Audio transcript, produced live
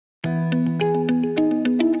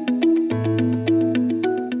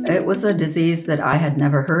was a disease that I had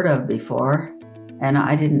never heard of before, and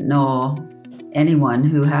I didn't know anyone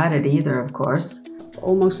who had it either, of course.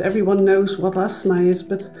 Almost everyone knows what asthma is,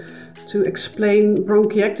 but to explain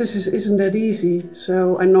bronchiectasis isn't that easy.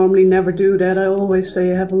 So I normally never do that. I always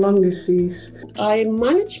say I have a lung disease. I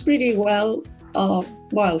managed pretty well,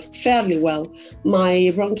 fairly well,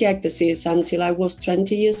 my bronchiectasis until I was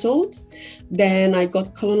 20 years old. Then I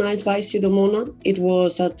got colonized by Pseudomonas. It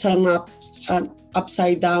was a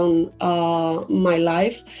upside down my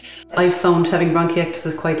life. I found having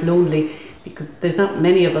bronchiectasis quite lonely because there's not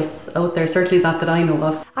many of us out there, certainly not that I know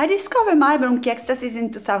of. I discovered my bronchiectasis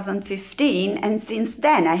in 2015, and since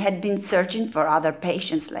then I had been searching for other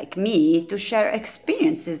patients like me to share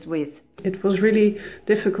experiences with. It was really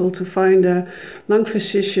difficult to find a lung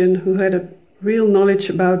physician who had a real knowledge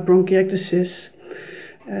about bronchiectasis.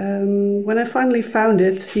 When I finally found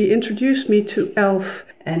it, he introduced me to ELF.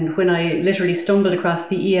 And when I literally stumbled across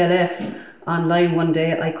the ELF online one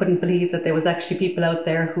day, I couldn't believe that there was actually people out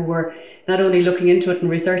there who were not only looking into it and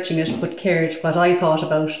researching it, but cared what I thought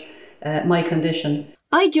about my condition.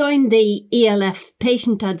 I joined the ELF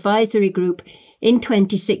Patient Advisory Group in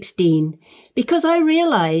 2016 because I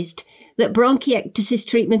realised that bronchiectasis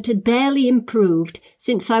treatment had barely improved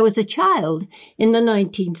since I was a child in the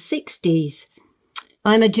 1960s.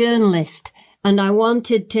 I'm a journalist, and I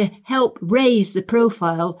wanted to help raise the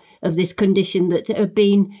profile of this condition that had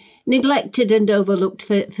been neglected and overlooked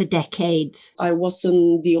for decades. I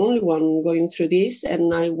wasn't the only one going through this,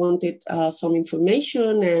 and I wanted some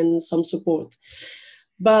information and some support.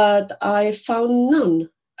 But I found none.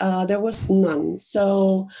 There was none.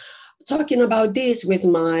 So talking about this with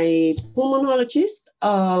my pulmonologist,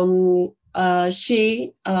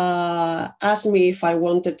 she asked me if I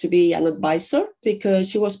wanted to be an advisor because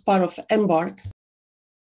she was part of EMBARC.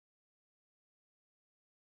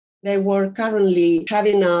 They were currently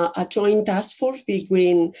having a joint task force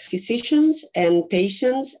between physicians and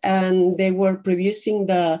patients, and they were producing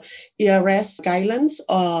the ERS guidelines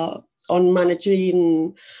on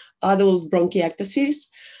managing adult bronchiectasis.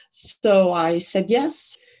 So I said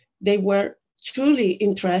yes. They were truly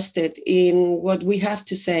interested in what we have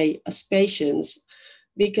to say as patients,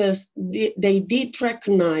 because they did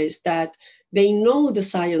recognize that they know the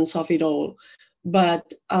science of it all,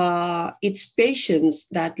 but it's patients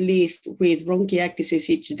that live with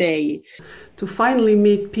bronchiectasis each day. To finally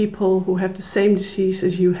meet people who have the same disease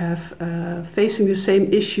as you have, facing the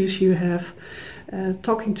same issues you have,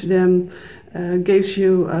 talking to them gives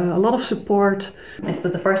you a lot of support. I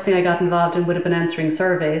suppose the first thing I got involved in would have been answering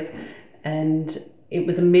surveys, and it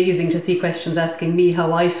was amazing to see questions asking me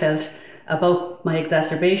how I felt about my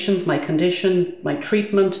exacerbations, my condition, my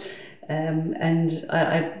treatment. And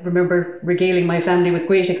I remember regaling my family with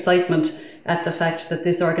great excitement at the fact that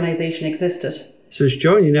this organisation existed. Since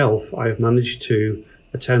joining ELF, I have managed to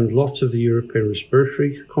attend lots of the European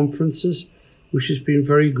respiratory conferences, which has been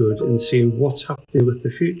very good in seeing what's happening with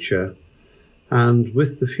the future. And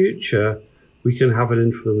with the future, we can have an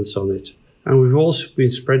influence on it. And we've also been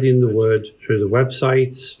spreading the word through the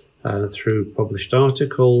websites, through published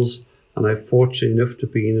articles, and I'm fortunate enough to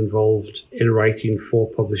be involved in writing 4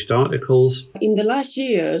 published articles. In the last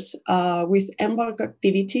years, with EMBARC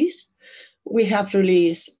activities, we have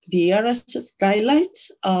released the ERS guidelines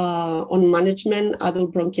on management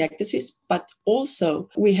adult bronchiectasis, but also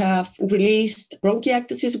we have released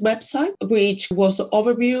bronchiectasis website, which was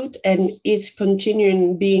overviewed and is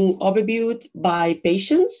continuing being overviewed by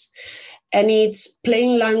patients. And it's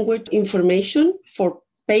plain language information for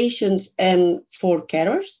patients and for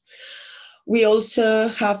carers. We also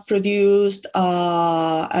have produced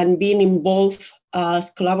and been involved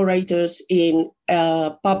as collaborators in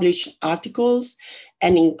published articles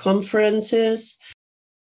and in conferences.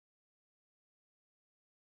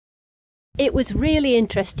 It was really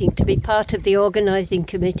interesting to be part of the organising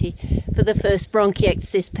committee for the first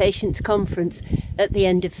Bronchiectasis Patients Conference at the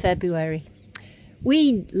end of February.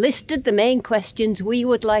 We listed the main questions we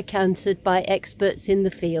would like answered by experts in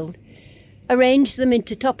the field, arranged them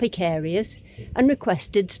into topic areas, and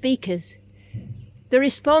requested speakers. The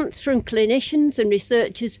response from clinicians and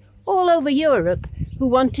researchers all over Europe who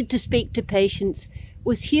wanted to speak to patients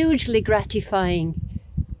was hugely gratifying.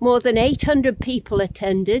 More than 800 people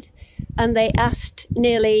attended, and they asked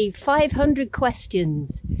nearly 500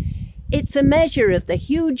 questions. It's a measure of the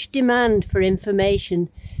huge demand for information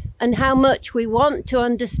and how much we want to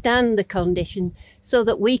understand the condition so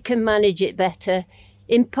that we can manage it better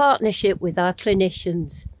in partnership with our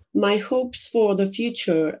clinicians. My hopes for the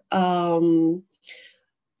future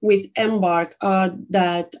with EMBARC are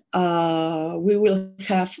that we will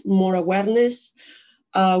have more awareness,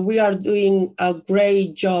 We are doing a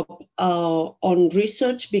great job on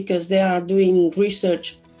research, because they are doing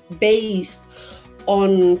research based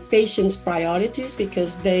on patients' priorities,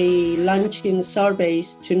 because they launch in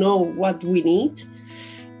surveys to know what we need.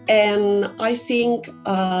 And I think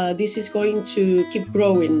this is going to keep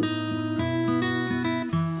growing.